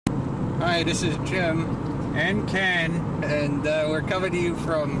Hi, this is Jim and Ken, and we're coming to you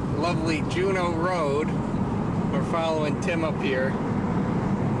from lovely Juno Road. We're following Tim up here,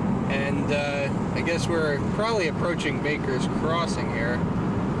 and I guess we're probably approaching Baker's Crossing here.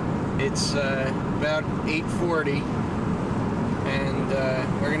 It's about 8:40, and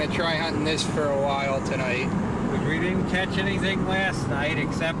we're gonna try hunting this for a while tonight. because we didn't catch anything last night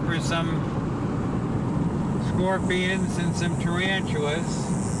except for some scorpions and some tarantulas.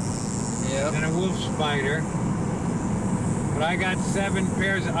 Yep. And a wolf spider. But I got 7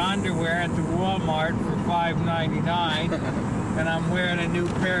 pairs of underwear at the Walmart for $5.99, and I'm wearing a new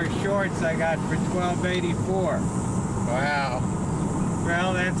pair of shorts I got for $12.84. Wow.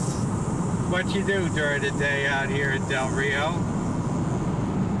 Well, that's what you do during the day out here at Del Rio.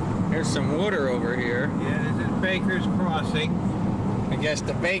 There's some water over here. Yeah, this is Baker's Crossing. I guess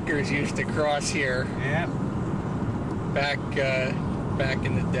the Bakers used to cross here Yeah. back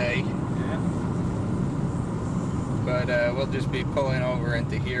in the day. Yeah. But we'll just be pulling over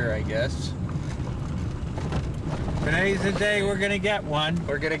into here, I guess. Today's the day we're gonna get one.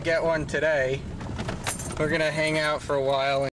 We're gonna get one today. We're gonna hang out for a while